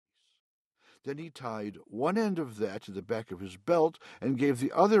Then he tied one end of that to the back of his belt and gave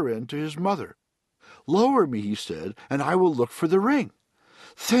the other end to his mother. "Lower me," he said, "and I will look for the ring."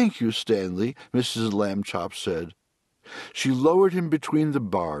 "Thank you, Stanley," Mrs. Lambchop said. She lowered him between the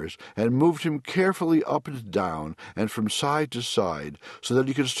bars and moved him carefully up and down and from side to side so that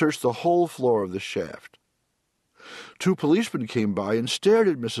he could search the whole floor of the shaft. 2 policemen came by and stared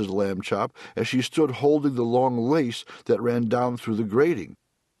at Mrs. Lambchop as she stood holding the long lace that ran down through the grating.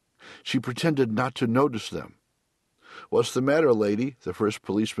 She pretended not to notice them. "What's the matter, lady?" the first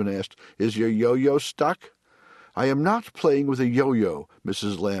policeman asked. "Is your yo-yo stuck?" "I am not playing with a yo-yo,"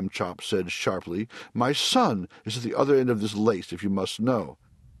 Mrs. Lambchop said sharply. "My son is at the other end of this lace, if you must know."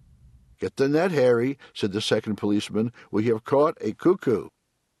 "Get the net, Harry," said the second policeman. "We have caught a cuckoo."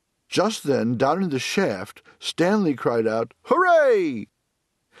 Just then, down in the shaft, Stanley cried out, "Hooray!"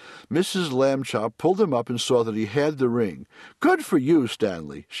 Mrs. Lambchop pulled him up and saw that he had the ring. "Good for you,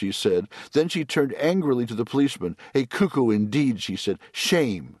 Stanley," she said. Then she turned angrily to the policeman. "A cuckoo indeed," she said.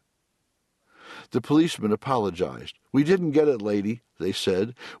 "Shame." The policeman apologized. "We didn't get it, lady," they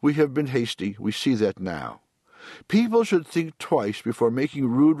said. "We have been hasty. We see that now." "People should think twice before making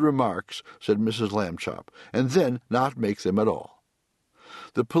rude remarks," said Mrs. Lambchop, "and then not make them at all."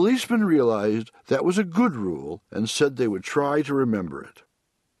 The policeman realized that was a good rule and said they would try to remember it.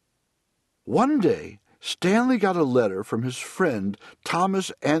 One day, Stanley got a letter from his friend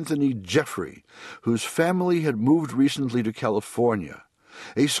Thomas Anthony Jeffrey, whose family had moved recently to California.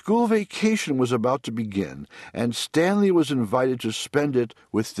 A school vacation was about to begin, and Stanley was invited to spend it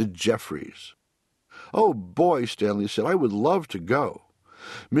with the Jeffreys. "Oh, boy," Stanley said, "I would love to go."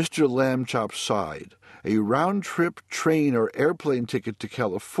 Mr. Lambchop sighed. "A round-trip train or airplane ticket to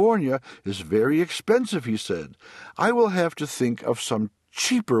California is very expensive," he said. "I will have to think of some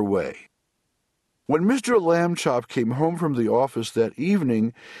cheaper way." When Mr. Lambchop came home from the office that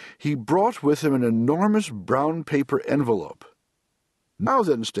evening, he brought with him an enormous brown paper envelope. "Now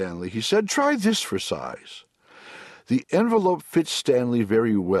then, Stanley," he said, "try this for size." The envelope fit Stanley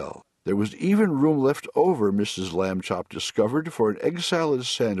very well. There was even room left over, Mrs. Lambchop discovered, for an egg salad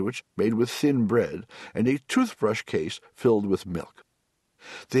sandwich made with thin bread and a toothbrush case filled with milk.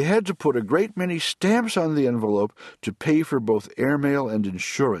 They had to put a great many stamps on the envelope to pay for both airmail and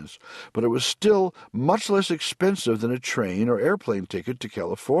insurance, but it was still much less expensive than a train or airplane ticket to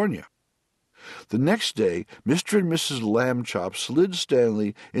California. The next day, Mr. and Mrs. Lambchop slid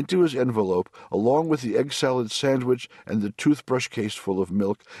Stanley into his envelope along with the egg salad sandwich and the toothbrush case full of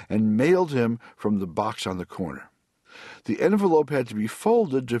milk and mailed him from the box on the corner. The envelope had to be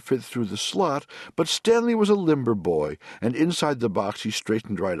folded to fit through the slot, but Stanley was a limber boy, and inside the box he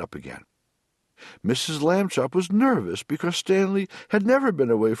straightened right up again. Mrs. Lambchop was nervous because Stanley had never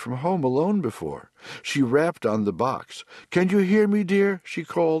been away from home alone before. She rapped on the box. "Can you hear me, dear?" she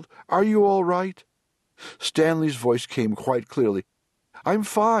called. "Are you all right?" Stanley's voice came quite clearly. "I'm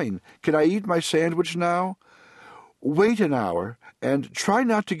fine. Can I eat my sandwich now?" "Wait an hour, and try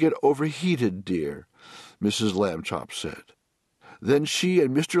not to get overheated, dear," Mrs. Lambchop said. Then she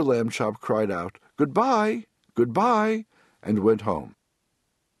and Mr. Lambchop cried out, "Goodbye, goodbye," and went home.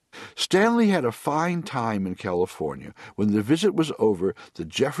 Stanley had a fine time in California. When the visit was over, the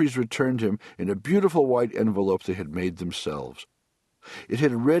Jeffreys returned him in a beautiful white envelope they had made themselves. It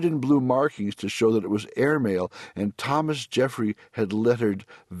had red and blue markings to show that it was airmail, and Thomas Jeffrey had lettered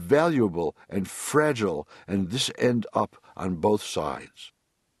 "valuable" and "fragile," and this end up on both sides.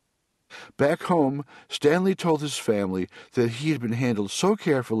 Back home, Stanley told his family that he had been handled so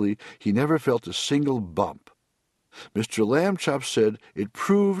carefully he never felt a single bump. Mr. Lambchop said it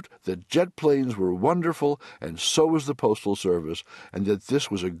proved that jet planes were wonderful, and so was the Postal Service, and that this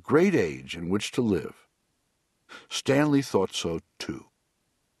was a great age in which to live. Stanley thought so, too.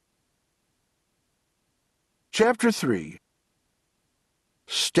 Chapter 3.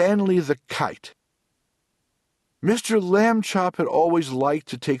 Stanley the Kite. Mr. Lambchop had always liked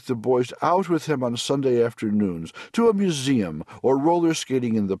to take the boys out with him on Sunday afternoons, to a museum or roller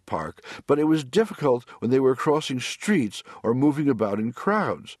skating in the park, but it was difficult when they were crossing streets or moving about in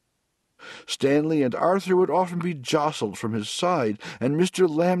crowds. Stanley and Arthur would often be jostled from his side, and Mr.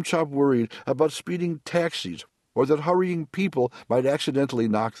 Lambchop worried about speeding taxis or that hurrying people might accidentally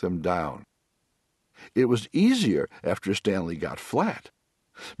knock them down. It was easier after Stanley got flat.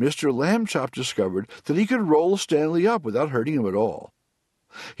 Mr. Lambchop discovered that he could roll Stanley up without hurting him at all.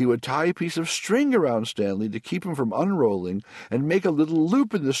 He would tie a piece of string around Stanley to keep him from unrolling and make a little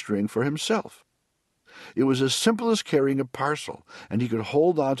loop in the string for himself. It was as simple as carrying a parcel, and he could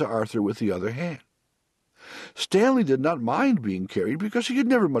hold on to Arthur with the other hand. Stanley did not mind being carried because he had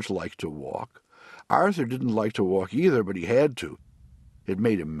never much liked to walk. Arthur didn't like to walk either, but he had to. It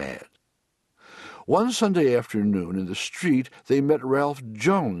made him mad. One Sunday afternoon in the street they met Ralph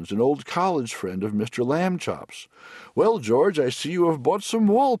Jones, an old college friend of Mr. Lambchop's. "Well, George, I see you have bought some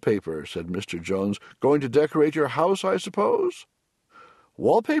wallpaper," said Mr. Jones. "Going to decorate your house, I suppose?"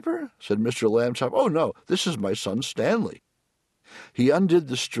 "Wallpaper?" said Mr. Lambchop. "Oh, no, this is my son Stanley." He undid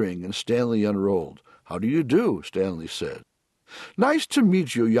the string, and Stanley unrolled. "How do you do?" Stanley said. "Nice to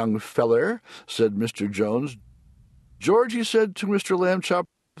meet you, young feller," said Mr. Jones. "George," he said to Mr. Lambchop,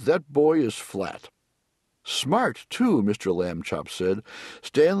 "that boy is flat." "Smart, too," Mr. Lambchop said.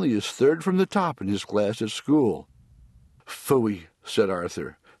 "Stanley is third from the top in his class at school." "Phooey," said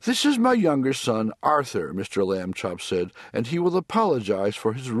Arthur. "This is my younger son, Arthur," Mr. Lambchop said, "and he will apologize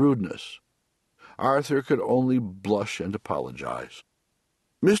for his rudeness." Arthur could only blush and apologize.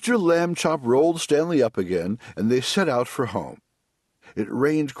 Mr. Lambchop rolled Stanley up again, and they set out for home. It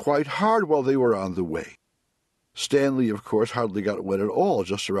rained quite hard while they were on the way. Stanley, of course, hardly got wet at all,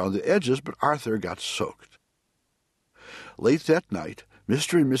 just around the edges, but Arthur got soaked. Late that night,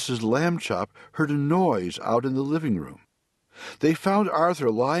 Mr. and Mrs. Lambchop heard a noise out in the living room. They found Arthur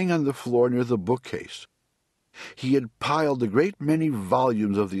lying on the floor near the bookcase. He had piled a great many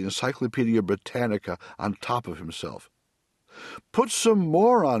volumes of the Encyclopedia Britannica on top of himself. "Put some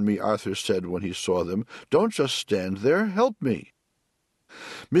more on me," Arthur said when he saw them. "Don't just stand there. Help me."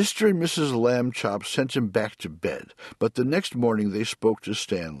 Mr. and Mrs. Lambchop sent him back to bed, but the next morning they spoke to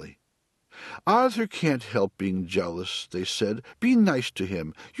Stanley. "Arthur can't help being jealous," they said. "Be nice to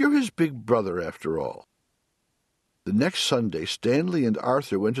him. You're his big brother, after all." The next Sunday Stanley and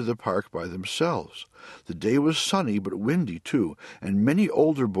Arthur went to the park by themselves. The day was sunny, but windy too, and many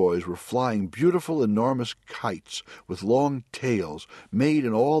older boys were flying beautiful enormous kites with long tails made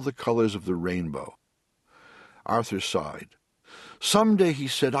in all the colors of the rainbow. Arthur sighed. "Some day," he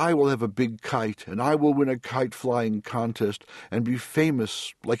said, "I will have a big kite, and I will win a kite-flying contest and be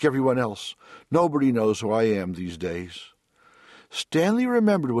famous like everyone else. Nobody knows who I am these days." Stanley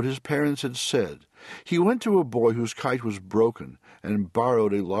remembered what his parents had said. He went to a boy whose kite was broken and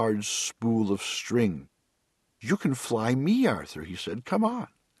borrowed a large spool of string. "You can fly me, Arthur," he said. "Come on."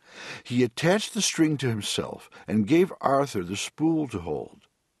 He attached the string to himself and gave Arthur the spool to hold.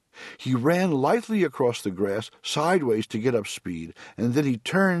 He ran lightly across the grass, sideways to get up speed, and then he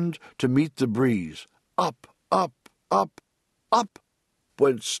turned to meet the breeze. Up, up, up, up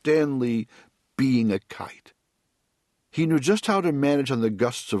went Stanley, being a kite. He knew just how to manage on the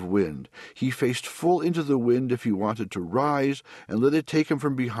gusts of wind. He faced full into the wind if he wanted to rise, and let it take him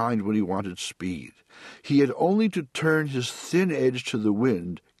from behind when he wanted speed. He had only to turn his thin edge to the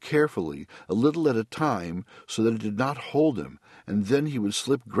wind carefully, a little at a time, so that it did not hold him, and then he would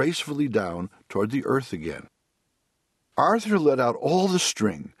slip gracefully down toward the earth again. Arthur let out all the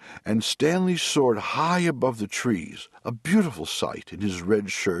string, and Stanley soared high above the trees, a beautiful sight in his red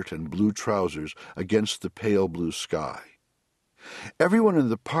shirt and blue trousers against the pale blue sky. Everyone in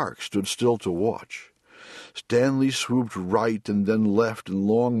the park stood still to watch. Stanley swooped right and then left in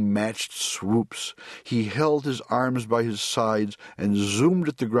long matched swoops. He held his arms by his sides and zoomed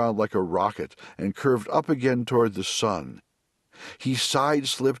at the ground like a rocket and curved up again toward the sun. He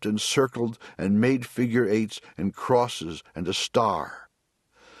side-slipped and circled and made figure-eights and crosses and a star.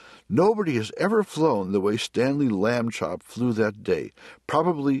 Nobody has ever flown the way Stanley Lambchop flew that day.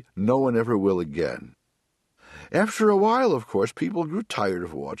 Probably no one ever will again. After a while, of course, people grew tired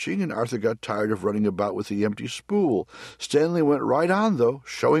of watching, and Arthur got tired of running about with the empty spool. Stanley went right on, though,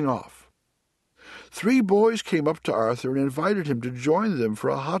 showing off. 3 boys came up to Arthur and invited him to join them for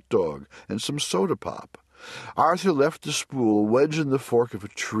a hot dog and some soda pop. Arthur left the spool wedged in the fork of a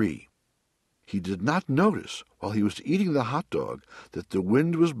tree. He did not notice, while he was eating the hot dog, that the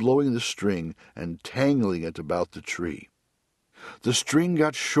wind was blowing the string and tangling it about the tree. The string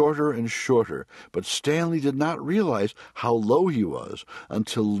got shorter and shorter, but Stanley did not realize how low he was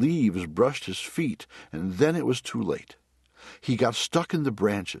until leaves brushed his feet, and then it was too late. He got stuck in the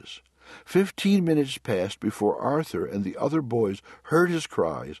branches. 15 minutes passed before Arthur and the other boys heard his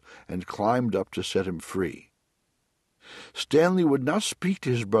cries and climbed up to set him free. Stanley would not speak to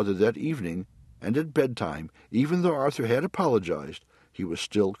his brother that evening, and at bedtime, even though Arthur had apologized, he was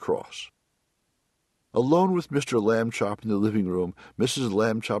still cross. Alone with Mr. Lambchop in the living room, Mrs.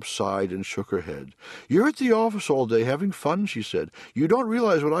 Lambchop sighed and shook her head. "You're at the office all day having fun," she said. "You don't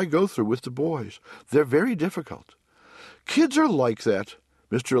realize what I go through with the boys. They're very difficult." "Kids are like that,"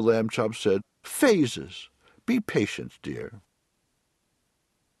 Mr. Lambchop said. "Phases. Be patient, dear."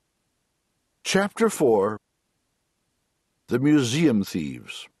 Chapter 4. The Museum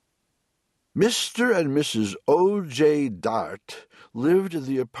Thieves. Mr. and Mrs. O.J. Dart lived in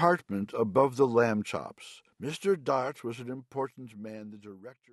the apartment above the Lambchops. Mr. Dart was an important man, the director